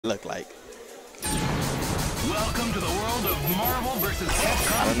look like. Welcome to the world of Marvel versus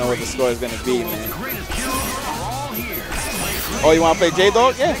I don't know what the score is going to be, man. Oh, you want to play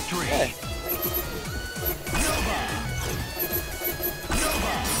J-Dog? Yeah. Yeah.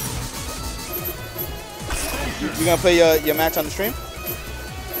 You going to play your match on the stream?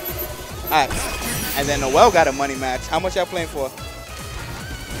 All right. And then Noel got a money match. How much y'all playing for?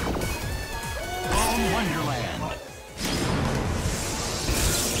 Wonderland.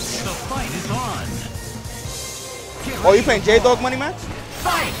 The fight is on. Oh, you playing J-Dog money match?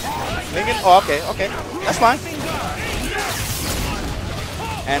 Fight! Oh, okay, okay. That's fine.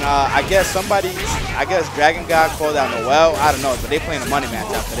 And I guess Dragon God called out Noel. I don't know, but they playing a money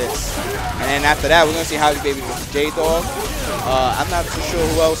match after this. And then after that, we're going to see Holly Baby versus J-Dog. I'm not too sure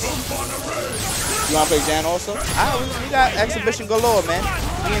who else. You want to play Jan also? We got exhibition galore, man.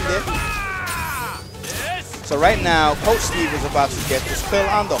 We in there. So right now, Coach Steve is about to get this kill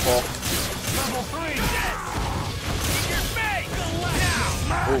on the Hawk.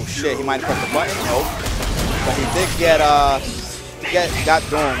 Oh shit, he might have pressed the button. Nope. But he did got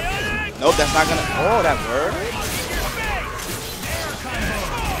doomed. Nope, that's not gonna. Oh, that worked.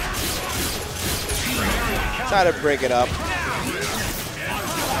 Try to break it up.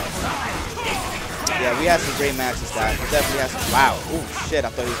 Yeah, we had some great matches, guys. We definitely had some. Wow. Oh shit, I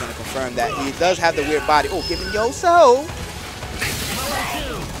thought he was gonna confirm that. He does have the weird body. Oh, giving yo so.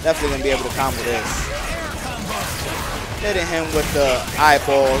 Definitely gonna be able to combo this. Hitting him with the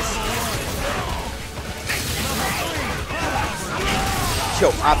eyeballs. Yo,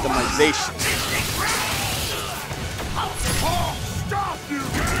 optimization.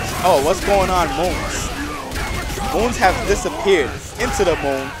 Oh, what's going on, Moons? Moons have disappeared into the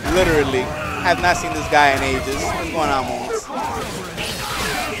moon, literally. Have not seen this guy in ages. What's going on, Moons?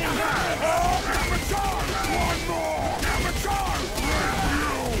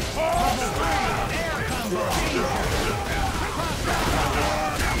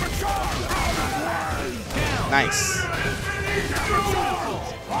 Nice.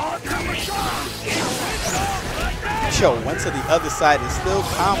 Yo, went to the other side and still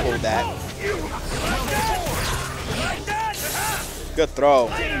comboed that. Good throw.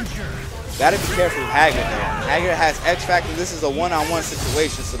 Gotta be careful with Haggard though. Haggard has X Factor. This is a one-on-one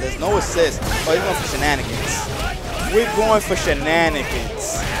situation, so there's no assist. Oh, he's going for shenanigans. We're going for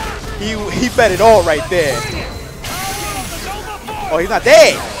shenanigans. He bet it all right there. Oh, he's not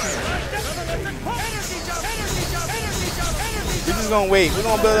dead. We're just gonna wait. We're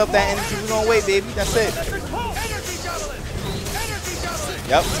gonna build up that energy. We're gonna wait, baby. That's it.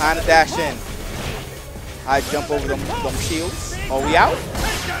 Yep, time to dash in. I jump over them shields. Oh, we out?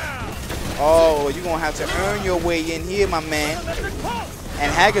 Oh, you're gonna have to earn your way in here, my man.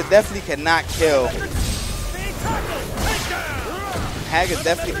 And Haggard definitely cannot kill. Haggard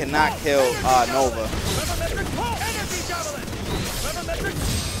definitely cannot kill Nova.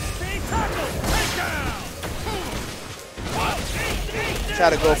 Try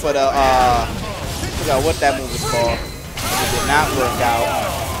to go for the I forgot what that move was called. It did not work out.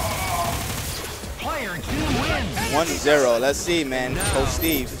 1-0. Let's see, man. Coach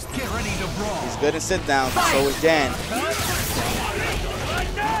Steve. He's good in sit downs, so is Jan.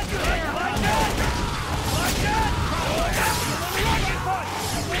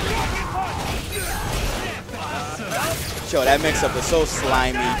 Yo, that mix-up is so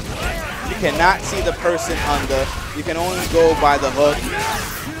slimy. You cannot see the person under. You can only go by the hook.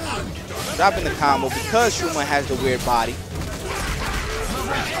 Dropping the combo because Shuma has the weird body.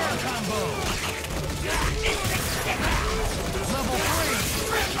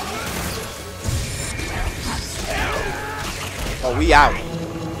 Oh, we out.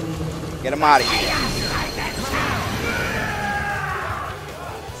 Get him out of here.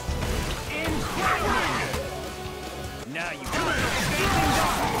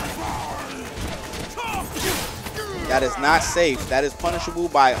 That is not safe. That is punishable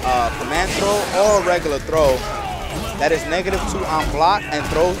by command throw or regular throw. That is -2 on block, and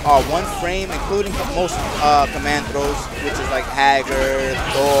throws are 1 frame, including most command throws, which is like Haggard,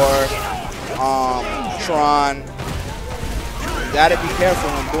 Thor, Tron. You gotta be careful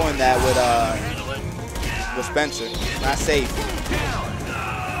when doing that with Spencer. Not safe.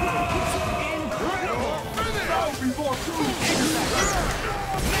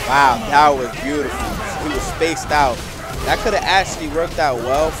 Wow, that was beautiful. He was spaced out. That could have actually worked out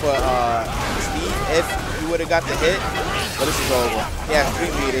well for Steve if he would have got the hit. But this is over. He has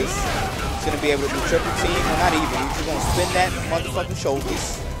 3 meters. He's gonna be able to do triple team. Well, not even. He's just gonna spin that motherfucking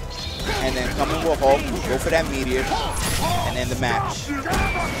shoulders. And then come in with Hulk, go for that meteor, and end the match.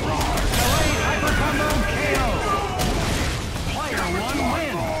 Player 1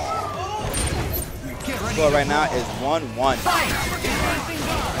 wins. score right now is 1-1.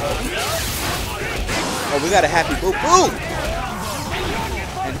 Oh, we got a happy boo boo.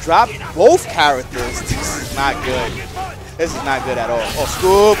 And drop both characters. This is not good. This is not good at all. Oh,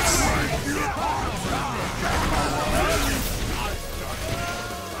 scoops.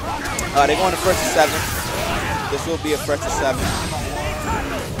 They're going to first to 7. This will be a first to 7.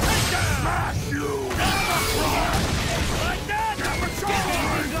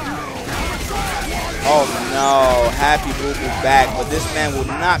 Oh no, Happy Boo Boo back, but this man will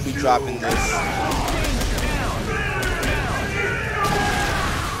not be dropping this.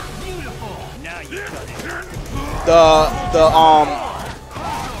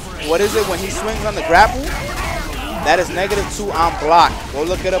 What is it when he swings on the grapple? That is -2 on block. Go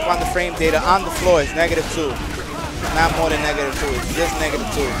look it up on the frame data. On the floor, it's -2. It's not more than -2. It's just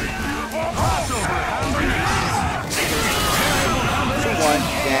 -2. 2-1.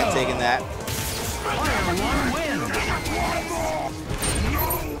 Damn, taking that.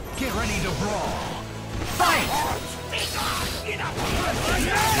 Get ready to brawl. Fight!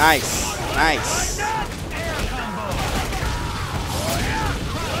 Nice. Nice.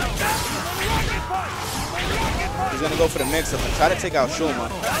 He's going to go for the mix-up and try to take out Shuma.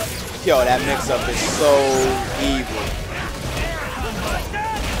 Yo, that mix-up is so evil.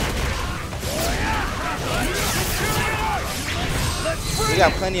 We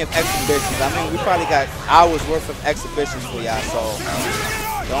got plenty of exhibitions. I mean, we probably got hours worth of exhibitions for y'all, so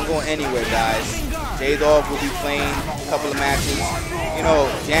don't go anywhere, guys. J-Dog will be playing a couple of matches. You know,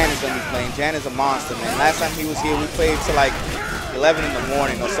 Jan is going to be playing. Jan is a monster, man. Last time he was here, we played till like 11 in the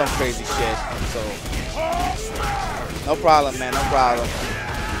morning or some crazy shit. So, no problem, man. No problem.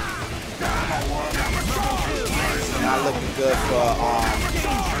 Not looking good for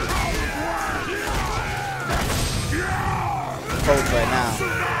Coach right now.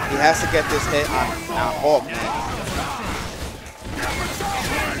 He has to get this hit on Hawk, man.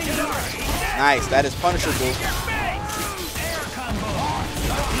 Nice, that is punishable.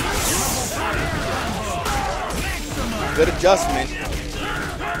 Good adjustment.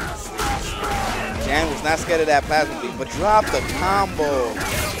 Jan was not scared of that plasma beam, but drop the combo.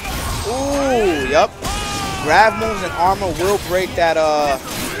 Ooh, yup. Grab moves and armor will break that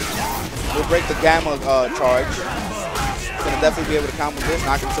will break the gamma charge. Gonna definitely be able to combo this,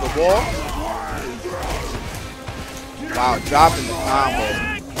 knock him to the wall. Wow, dropping the combo.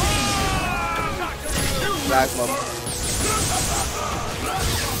 Plasma.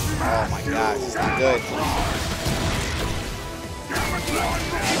 Oh my gosh, it's not good.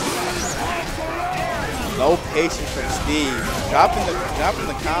 No patience from Steve. Dropping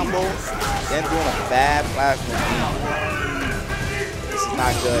the combo, then doing a bad plasma beam. This is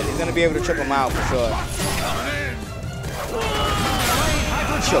not good. He's gonna be able to trip him out for sure.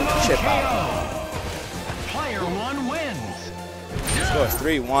 Choke the chip out. Player 1 wins. Score is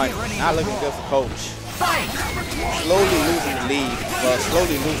 3-1. Not looking good for Coach. Slowly losing the lead, but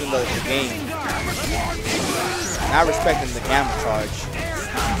slowly losing the game. Not respecting the gamma charge.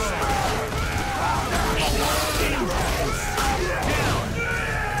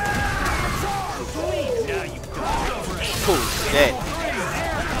 Cool shit.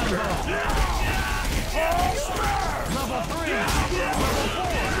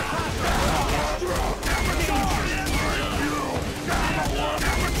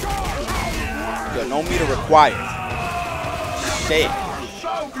 Yo, no meter required. Shit.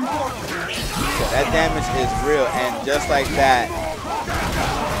 So that damage is real, and just like that.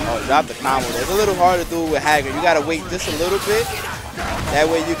 Oh, drop the combo. It's a little hard to do with Haggard. You gotta wait just a little bit. That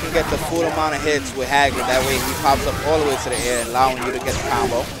way you can get the full amount of hits with Haggard. That way he pops up all the way to the air, allowing you to get the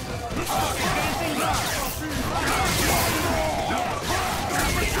combo.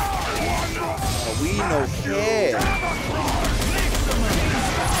 But we no care.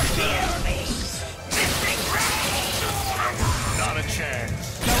 Not a chance.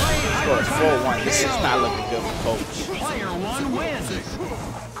 Score is 4-1. This is not looking good for Coach. Player 1 wins.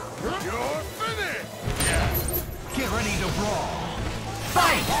 You're finished. Get ready to brawl.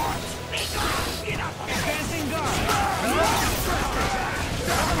 Fight! Advancing guard.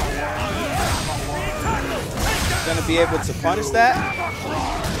 Gonna be able to punish that?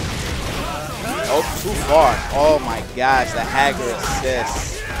 Oh, too far. Oh my gosh, the Haggard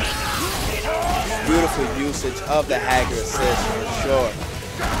assist. Beautiful usage of the Haggard assist for sure.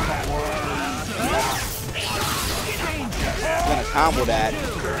 Gonna combo that.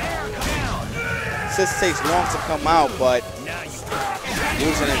 Assist takes long to come out, but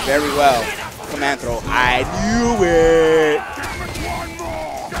using it very well. Command throw. I knew it.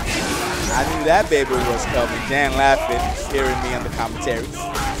 I knew that baby was coming. Jan laughing, hearing me on the commentary.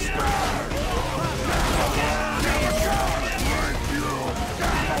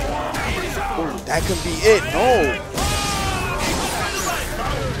 That could be it. No.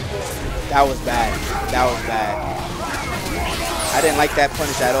 That was bad. That was bad. I didn't like that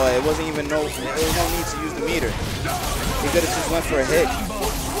punish at all. It wasn't even there was no need to use the meter. He could have just went for a hit.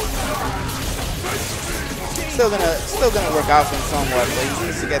 Still gonna work out for him somewhat, but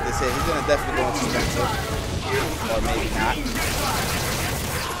he needs to get this hit. He's gonna definitely go into Spencer. Or maybe not.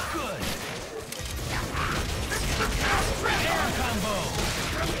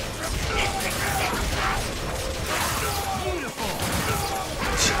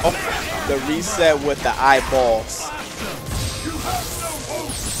 Oh, the reset with the eyeballs.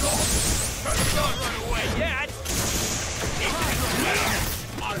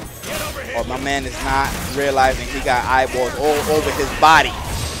 Oh, my man is not realizing he got eyeballs all over his body.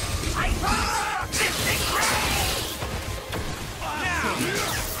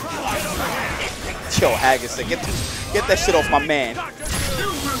 Yo, Agassi, get that shit off my man.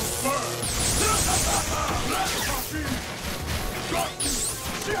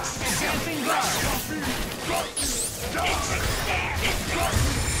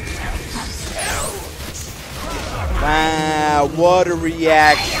 Wow, what a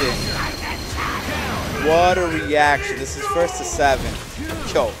reaction. What a reaction. This is first to 7.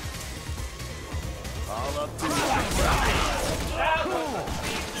 Yo.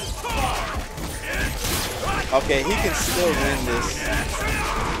 Okay, he can still win this.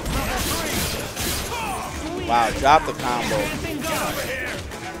 Wow, drop the combo.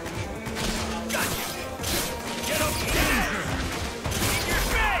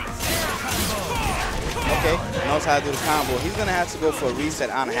 Okay, knows how to do the combo. He's gonna have to go for a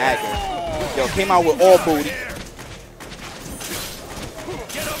reset on Hager. Yo, came out with all booty.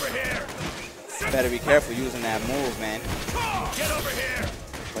 Better be careful using that move, man.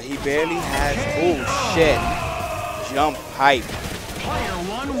 But he barely has. Oh shit! Jump hype. Player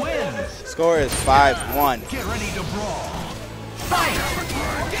 1 wins. Score is 5-1. Get ready to brawl. Fight!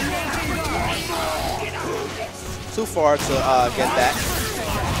 Too far to get that.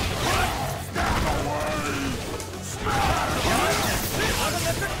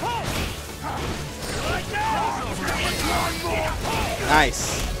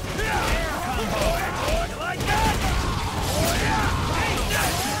 Nice.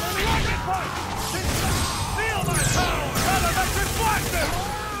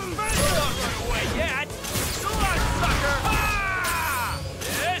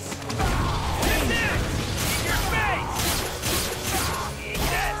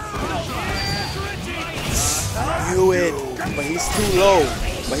 Knew it, but he's too low.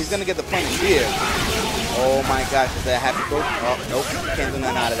 But he's gonna get the punish here. Oh my gosh, is that happy go? Oh, nope, can't do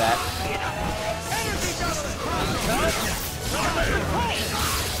nothing out of that.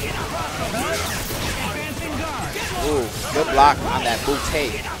 Ooh, good block on that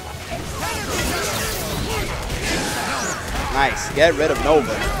bouquet. Nice, get rid of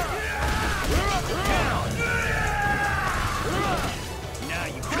Nova.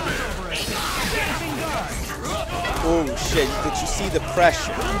 Oh shit, did you see the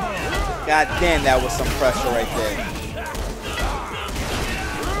pressure? God damn, that was some pressure right there.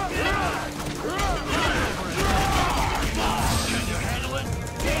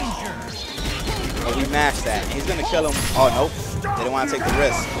 Oh, we matched that. He's gonna kill him. Oh, nope. They didn't want to take the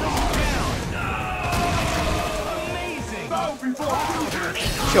risk.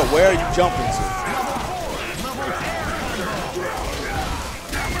 Yo, where are you jumping to?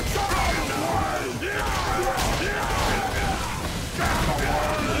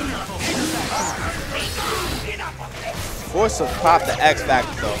 Force to pop the X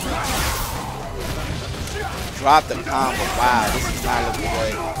Factor though. Drop the combo. Wow, this is not looking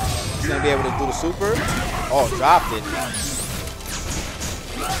good. He's gonna be able to do the super. Oh, dropped it.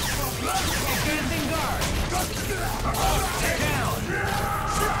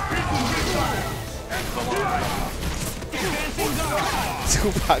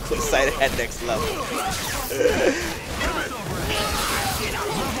 Tupac was sighted at next level.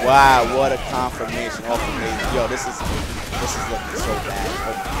 Wow, what a confirmation off of me. Yo, this is looking so bad.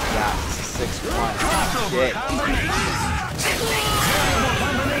 Oh my god, this is 6-1. Shit.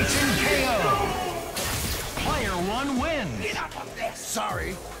 Combination KO. Player 1 wins.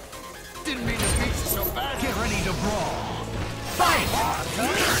 Sorry. Didn't mean to beat you so bad. Get ready to brawl. Fight!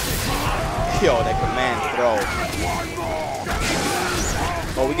 Yo, that command throw.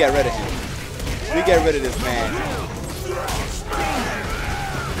 Oh, we get rid of him. We get rid of this man.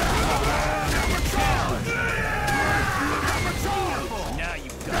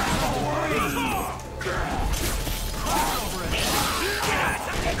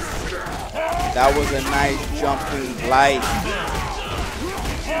 That was a nice jumping light.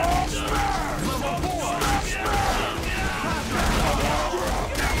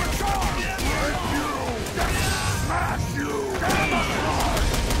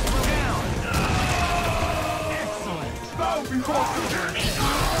 And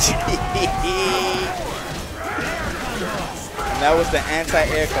that was the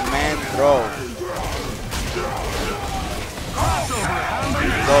anti-air command throw.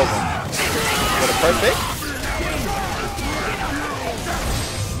 It's over. With a perfect.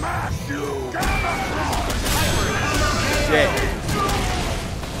 Shit.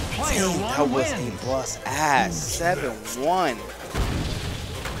 Dang, that was a boss ass. 7-1.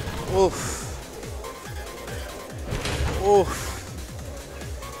 Oof. Oof.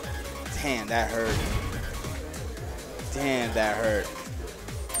 Damn, that hurt. Damn, that hurt.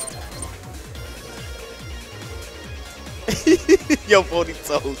 Yo, 40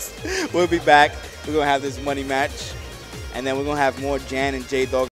 toes. We'll be back. We're going to have this money match. And then we're going to have more Jan and J-Dog.